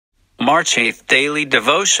March 8th Daily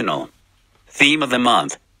Devotional. Theme of the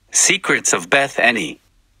month, Secrets of Bethany.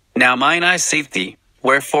 Now mine eyes seeth thee,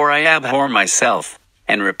 wherefore I abhor myself,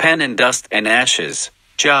 and repent in dust and ashes.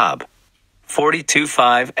 Job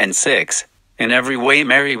 42:5 and 6. In every way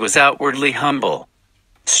Mary was outwardly humble.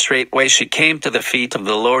 Straightway she came to the feet of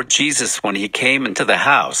the Lord Jesus when he came into the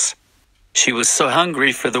house. She was so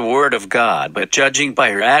hungry for the word of God, but judging by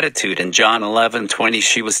her attitude in John 11:20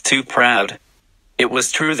 she was too proud. It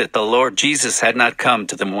was true that the Lord Jesus had not come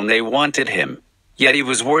to them when they wanted him, yet he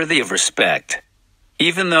was worthy of respect.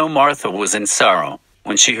 Even though Martha was in sorrow,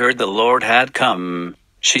 when she heard the Lord had come,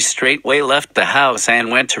 she straightway left the house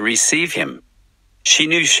and went to receive him. She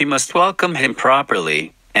knew she must welcome him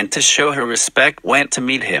properly, and to show her respect went to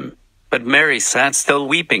meet him. But Mary sat still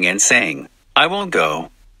weeping and saying, I won't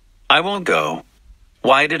go. I won't go.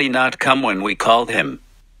 Why did he not come when we called him?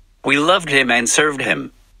 We loved him and served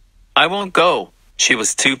him. I won't go. She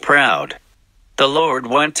was too proud. The Lord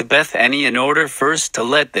went to Bethany in order first to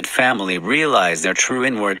let that family realize their true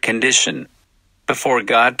inward condition. Before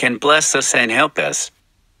God can bless us and help us,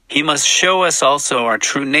 he must show us also our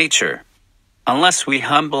true nature. Unless we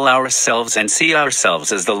humble ourselves and see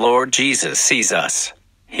ourselves as the Lord Jesus sees us,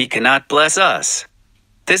 he cannot bless us.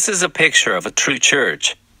 This is a picture of a true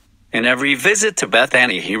church. In every visit to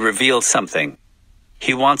Bethany, he reveals something.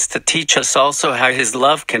 He wants to teach us also how his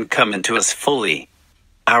love can come into us fully.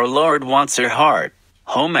 Our Lord wants our heart,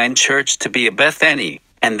 home and church to be a Bethany,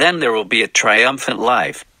 and then there will be a triumphant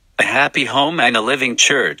life, a happy home and a living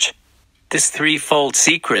church. This threefold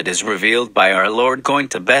secret is revealed by our Lord going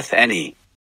to Bethany.